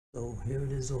So here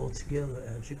it is all together.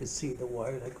 As you can see, the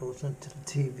wire that goes into the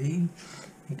TV,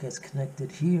 it gets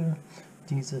connected here.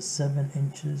 These are 7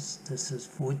 inches. This is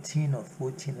 14 or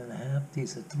 14 and a half.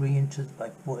 These are 3 inches by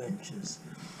 4 inches.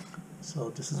 So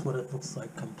this is what it looks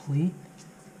like complete.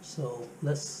 So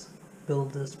let's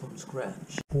build this from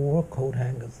scratch. 4 coat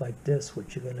hangers like this,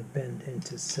 which you're going to bend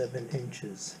into 7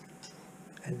 inches.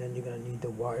 And then you're going to need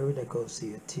the wire that goes to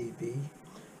your TV.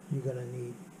 You're going to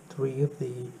need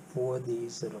 4 of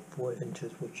these that are 4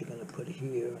 inches, which you're going to put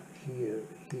here, here,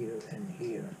 here, and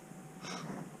here.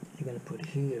 You're going to put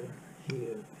here,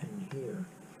 here, and here.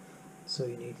 So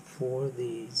you need 4 of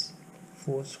these,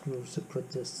 4 screws to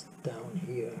put this down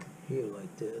here, here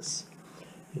like this.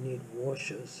 You need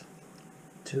washers,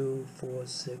 2, 4,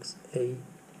 6, 8,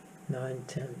 9,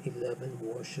 10, 11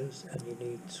 washers, and you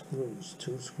need screws,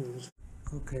 2 screws.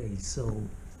 Okay, so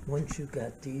once you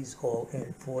got these all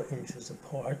in 4 inches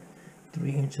apart,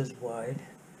 3 inches wide,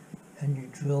 and you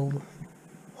drill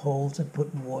holes and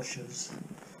put washers,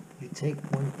 you take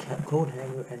one coat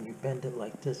hanger and you bend it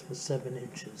like this for 7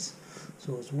 inches.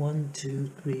 So it's 1,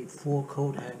 2, 3, 4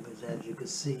 coat hangers, as you can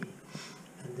see.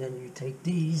 And then you take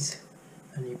these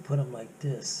and you put them like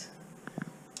this.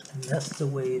 And that's the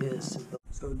way it is.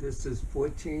 So this is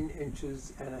 14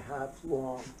 inches and a half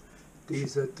long.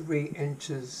 These are 3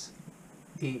 inches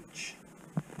each.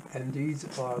 And these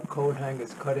are coat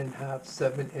hangers cut in half,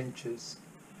 7 inches.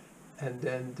 And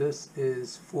then this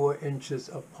is 4 inches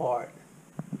apart.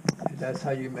 And that's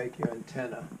how you make your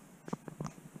antenna.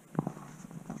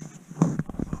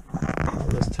 Now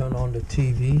let's turn on the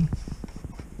TV.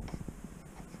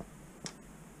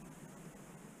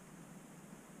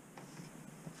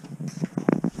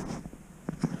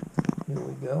 Here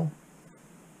we go.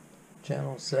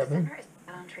 Channel 7.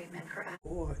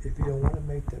 Or if you don't want to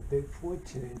make the big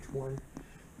 14-inch one,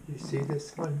 you see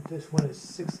this one? This one is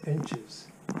 6 inches.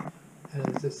 And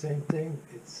it's the same thing.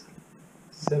 It's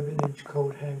 7-inch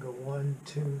coat hanger 1,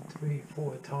 2, 3,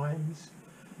 4 times.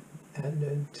 And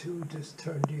then 2 just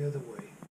turn the other way.